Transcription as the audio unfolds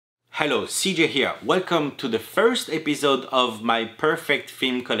Hello, CJ here. Welcome to the first episode of my perfect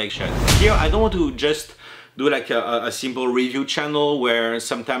film collection. Here I don't want to just do like a simple review channel where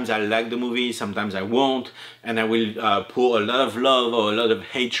sometimes I like the movie, sometimes I won't, and I will pour a lot of love or a lot of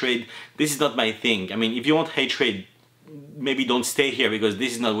hatred. This is not my thing. I mean, if you want hatred, maybe don't stay here, because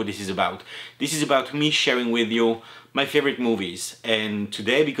this is not what this is about. This is about me sharing with you my favorite movies. And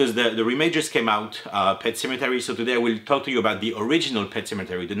today, because the remake just came out, Pet Sematary, so today I will talk to you about the original Pet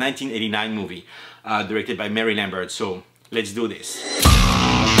Sematary, the 1989 movie, directed by Mary Lambert. So let's do this.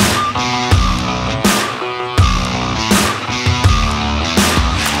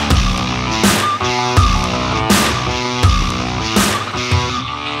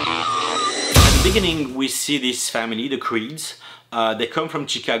 Beginning, we see this family, the Creeds. They come from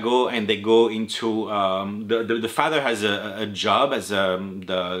Chicago and they go into the father has a job as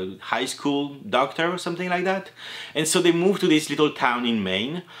the high school doctor or something like that, and so they move to this little town in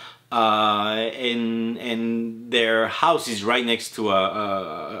Maine, and their house is right next to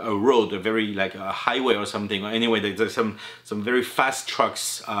a road, a very like a highway or something. Anyway, there's some very fast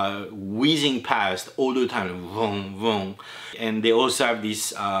trucks whizzing past all the time, vroom, vroom. And they also have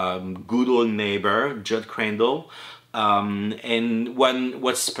this good old neighbor, Judd Crandall. And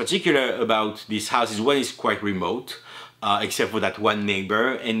what's particular about this house is, one, it's quite remote, except for that one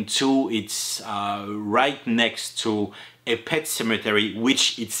neighbor, and two, it's right next to a pet cemetery,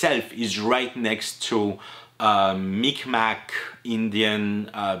 which itself is right next to Micmac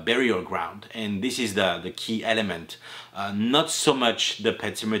Indian burial ground. And this is the key element, not so much the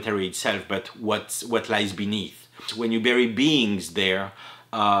pet cemetery itself, but what lies beneath. When you bury beings there,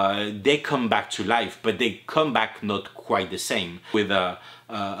 they come back to life, but they come back not quite the same, with a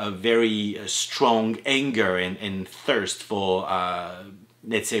very strong anger and thirst for,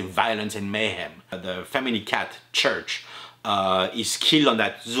 let's say, violence and mayhem. The family cat, Church, is killed on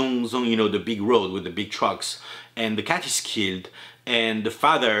that zoom, you know, the big road with the big trucks, and the cat is killed, and the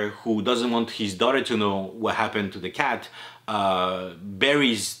father, who doesn't want his daughter to know what happened to the cat,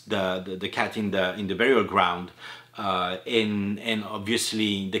 buries the cat in the burial ground. And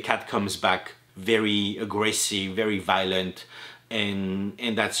obviously the cat comes back very aggressive, very violent,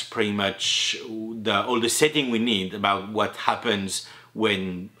 and that's pretty much all the setting we need about what happens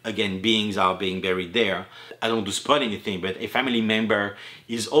when, again, beings are being buried there. I don't want to spoil anything, but a family member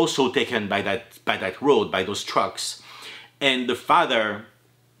is also taken by that road, by those trucks, and the father,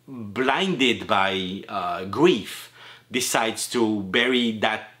 blinded by grief, decides to bury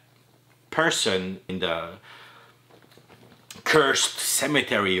that person in the cursed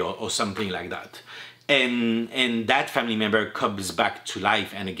cemetery or something like that, and that family member comes back to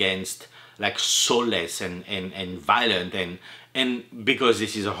life and against, like, soulless and violent, and because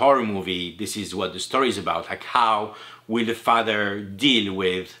this is a horror movie, this is what the story is about. Like, how will the father deal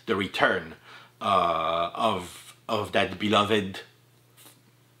with the return of that beloved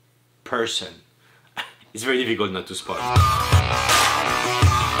person? It's very difficult not to spoil.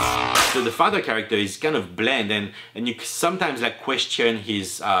 So the father character is kind of bland, and you sometimes like question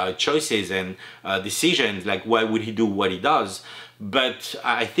his choices and decisions, like why would he do what he does. But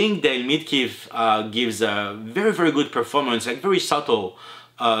I think Dale Midkiff gives a very, very good performance, like very subtle.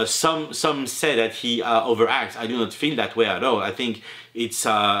 Some say that he overacts. I do not feel that way at all. I think it's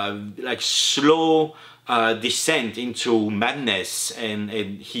like slow descent into madness, and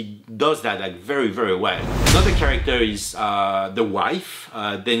he does that like very, very well. Another character is the wife,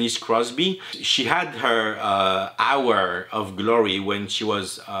 Denise Crosby. She had her hour of glory when she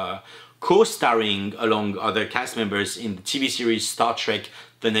was co-starring along other cast members in the TV series Star Trek: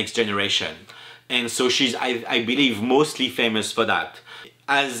 The Next Generation, and so she's, I believe, mostly famous for that.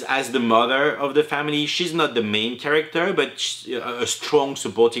 As the mother of the family, she's not the main character, but a strong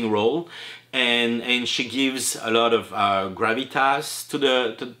supporting role, and she gives a lot of gravitas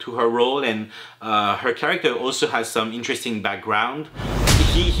to her role, and her character also has some interesting background.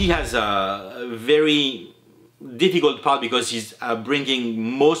 He has a very difficult part because he's bringing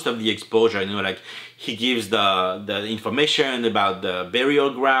most of the exposure, you know, like he gives the information about the burial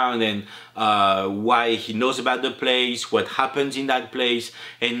ground and why he knows about the place, what happens in that place,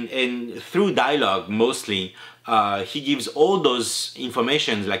 and through dialogue mostly, he gives all those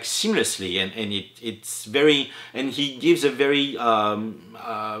informations like seamlessly, and it's very, and he gives a very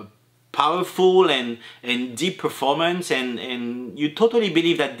powerful and deep performance, and you totally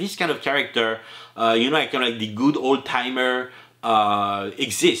believe that this kind of character, you know, kind of like the good old-timer,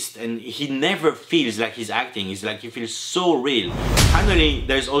 exists, and he never feels like he's acting. He's like, he feels so real. Finally,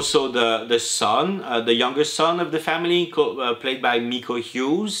 there's also the son, the younger son of the family, played by Miko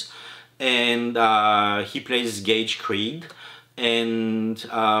Hughes, and he plays Gage Creed.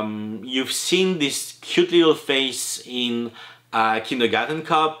 and you've seen this cute little face in Kindergarten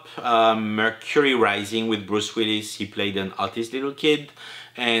Cop, Mercury Rising with Bruce Willis. He played an autist little kid,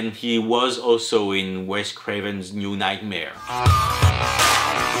 and he was also in Wes Craven's New Nightmare.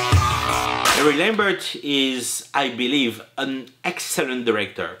 Mary Lambert is, I believe, an excellent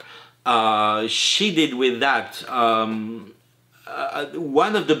director. She did with that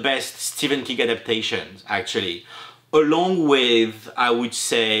one of the best Stephen King adaptations, actually, along with, I would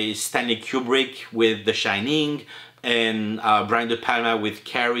say, Stanley Kubrick with The Shining, and Brian De Palma with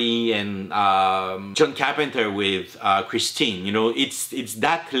Carrie, and John Carpenter with Christine. You know, it's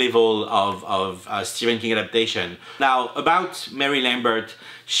that level of Stephen King adaptation. Now, about Mary Lambert,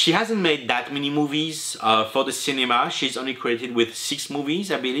 she hasn't made that many movies for the cinema. She's only credited with 6 movies,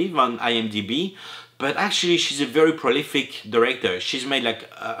 I believe, on IMDb. But actually, she's a very prolific director. She's made like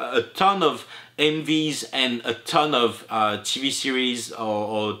a ton of MVs and a ton of TV series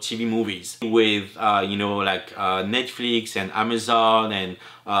or TV movies with, you know, like Netflix and Amazon and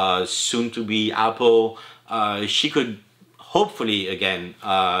soon to be Apple. She could hopefully again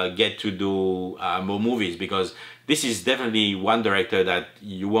get to do more movies, because this is definitely one director that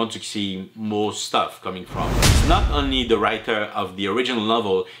you want to see more stuff coming from. He's not only the writer of the original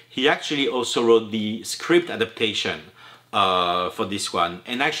novel, he actually also wrote the script adaptation for this one,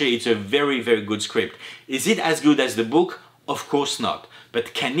 and actually it's a very good script. Is it as good as the book? Of course not.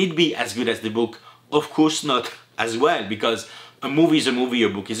 But can it be as good as the book? Of course not as well, because a movie is a movie, a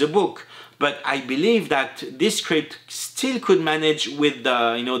book is a book. But I believe that this script still could manage with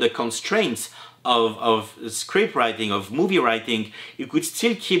the, you know, the constraints of script writing, of movie writing. It could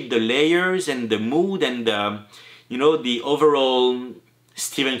still keep the layers and the mood and the, you know, the overall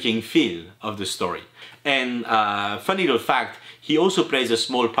Stephen King feel of the story. And funny little fact, he also plays a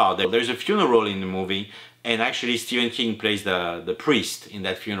small part. There's a funeral in the movie, and actually Stephen King plays the priest in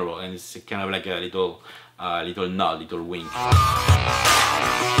that funeral, and it's kind of like a little nod, little wink.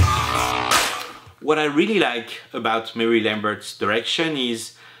 What I really like about Mary Lambert's direction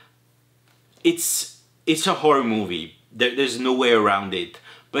is it's a horror movie. There's no way around it,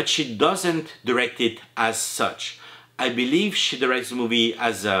 but she doesn't direct it as such. I believe she directs the movie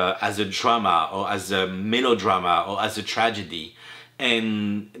as a drama, or as a melodrama, or as a tragedy.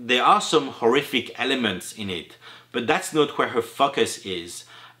 And there are some horrific elements in it, but that's not where her focus is.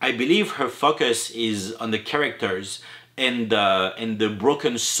 I believe her focus is on the characters and the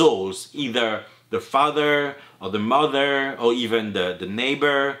broken souls, either the father or the mother or even the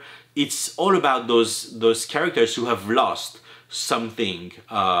neighbor. It's all about those characters who have lost something,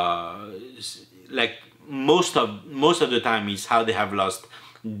 like most of the time is how they have lost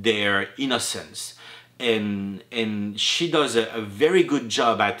their innocence, and she does a very good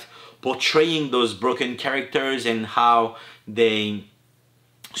job at portraying those broken characters and how they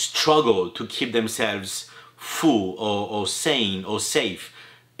struggle to keep themselves full or sane or safe,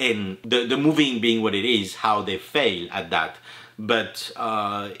 and the movie being what it is, how they fail at that. But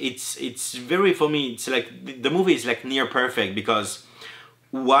it's very, for me, it's like the movie is like near perfect, because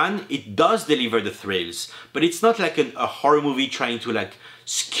one, it does deliver the thrills, but it's not like a horror movie trying to like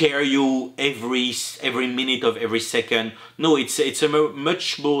scare you every minute of every second. No, it's a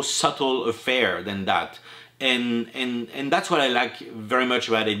much more subtle affair than that. And that's what I like very much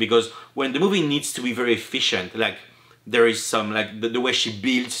about it, because when the movie needs to be very efficient, like there is some, like the way she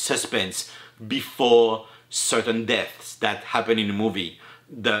builds suspense before certain deaths that happen in the movie,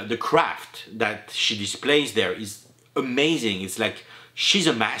 the craft that she displays there is amazing. It's like she's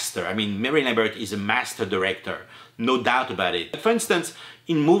a master. I mean, Mary Lambert is a master director, no doubt about it. For instance,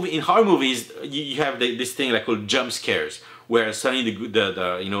 in horror movies, you have this thing like called jump scares, where suddenly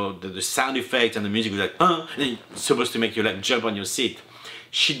the sound effects and the music is like, and it's supposed to make you like jump on your seat.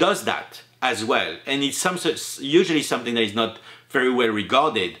 She does that as well, and it's usually something that is not very well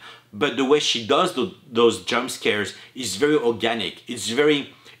regarded. But the way she does those jump scares is very organic.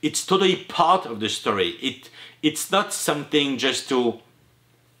 It's totally part of the story. It's not something just to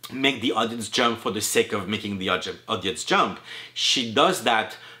make the audience jump for the sake of making the audience jump. She does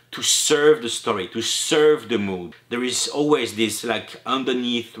that to serve the story, to serve the mood. There is always this like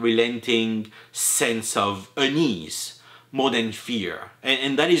underneath relenting sense of unease, more than fear.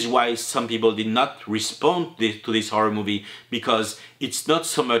 And that is why some people did not respond to this horror movie, because it's not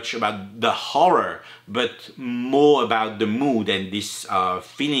so much about the horror, but more about the mood and this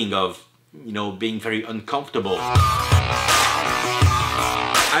feeling of, you know, being very uncomfortable.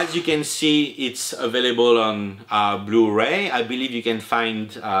 As you can see, it's available on Blu-ray. I believe you can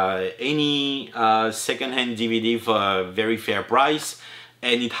find any second-hand DVD for a very fair price,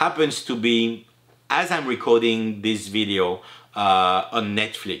 and it happens to be, as I'm recording this video, on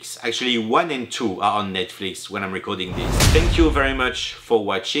Netflix. Actually, 1 and 2 are on Netflix when I'm recording this. Thank you very much for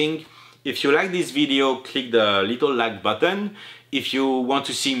watching. If you like this video, click the little like button. If you want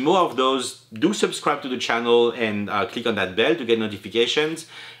to see more of those, do subscribe to the channel and click on that bell to get notifications.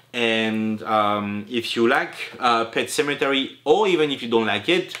 And if you like Pet Sematary, or even if you don't like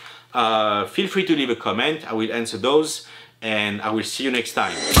it, feel free to leave a comment. I will answer those, and I will see you next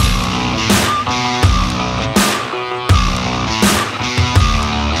time.